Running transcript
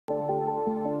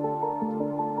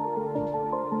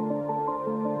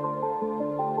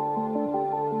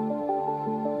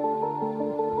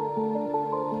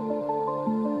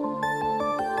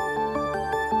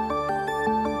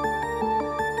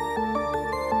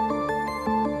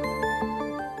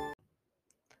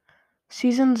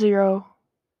Season 0,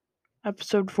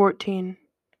 Episode 14.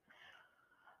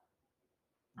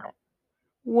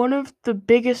 One of the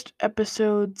biggest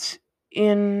episodes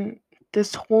in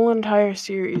this whole entire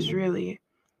series, really.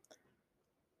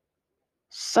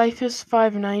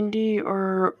 Syphus590,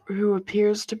 or who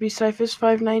appears to be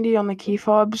Syphus590 on the key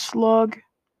fobs log,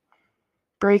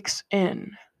 breaks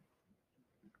in.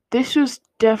 This was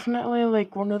definitely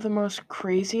one of the most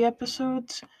crazy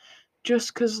episodes,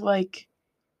 just because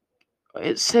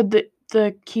it said that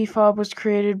the key fob was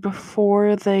created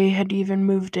before they had even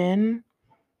moved in,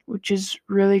 which is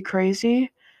really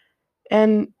crazy.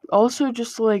 And also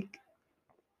just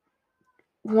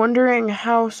wondering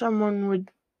how someone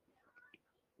would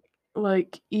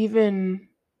even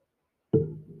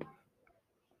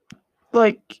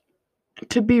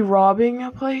to be robbing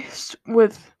a place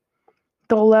with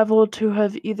the level to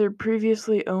have either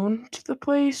previously owned the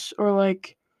place or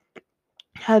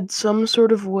had some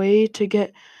sort of way to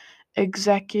get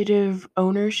executive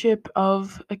ownership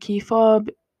of a key fob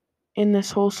in this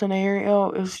whole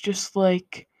scenario. It was just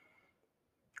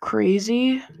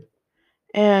crazy,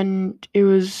 and it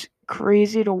was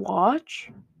crazy to watch.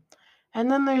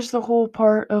 And then there's the whole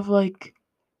part of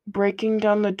breaking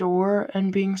down the door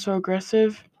and being so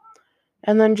aggressive,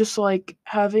 and then just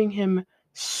having him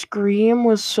scream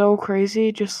was so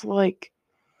crazy. Just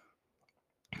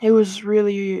it was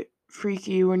really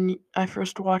freaky when I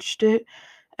first watched it,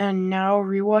 and now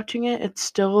rewatching it, it's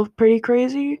still pretty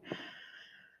crazy.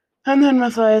 And then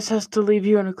Matthias has to leave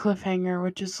you on a cliffhanger,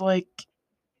 which is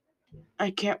I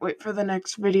can't wait for the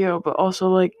next video, but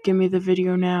also give me the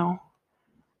video now.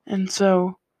 And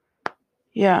so,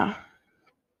 yeah,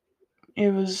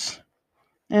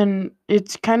 and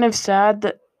it's kind of sad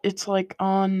that it's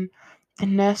on the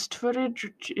Nest footage,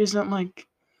 which isn't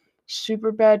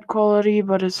super bad quality,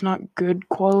 but it's not good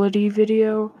quality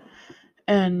video,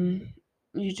 and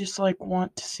you just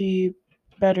want to see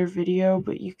better video,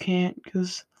 but you can't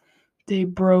because they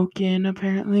broke in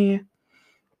apparently.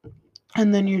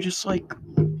 And then you're just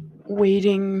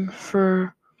waiting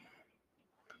for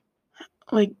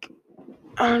I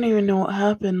don't even know what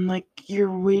happened.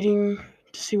 You're waiting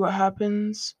to see what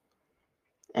happens,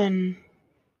 and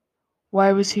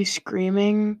why was he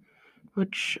screaming,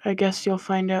 which I guess you'll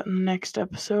find out in the next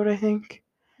episode, I think.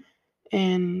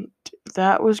 And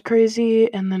that was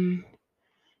crazy, and then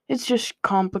it's just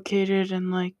complicated,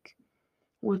 and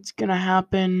what's gonna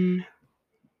happen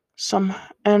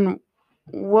and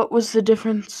what was the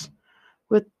difference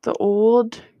with the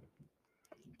old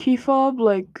key fob?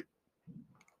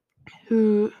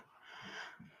 Who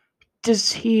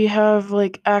does he have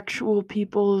actual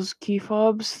people's key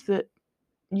fobs that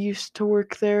used to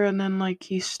work there, and then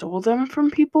he stole them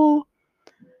from people?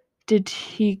 Did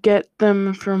he get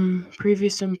them from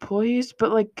previous employees?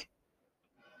 But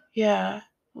yeah,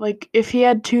 if he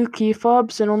had 2 key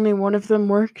fobs and only one of them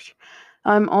worked,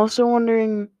 I'm also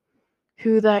wondering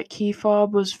who that key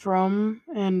fob was from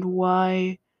and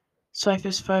why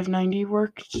Syphus590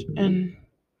 worked and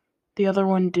the other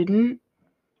one didn't.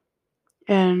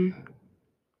 And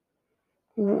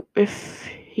if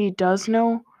he does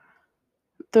know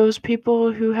those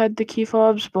people who had the key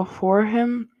fobs before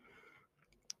him,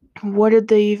 what did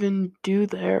they even do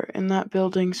there in that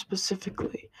building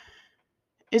specifically?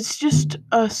 It's just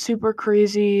a super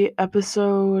crazy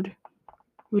episode,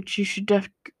 which you should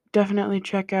definitely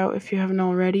check out if you haven't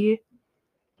already.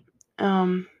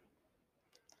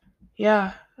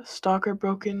 Yeah, a stalker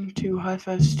broke into High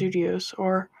Five Studios,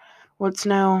 or what's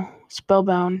now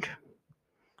Spellbound.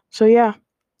 So yeah,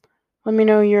 let me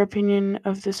know your opinion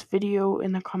of this video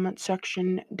in the comment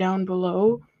section down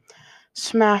below.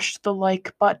 Smash the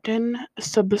like button,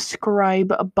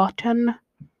 subscribe button,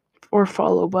 or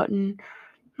follow button,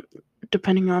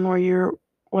 depending on where you're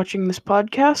watching this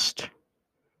podcast.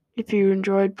 If you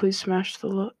enjoyed, please smash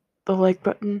the like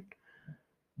button.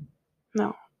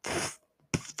 No.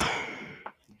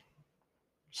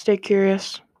 Stay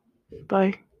curious.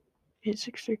 Bye.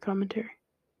 863 commentary.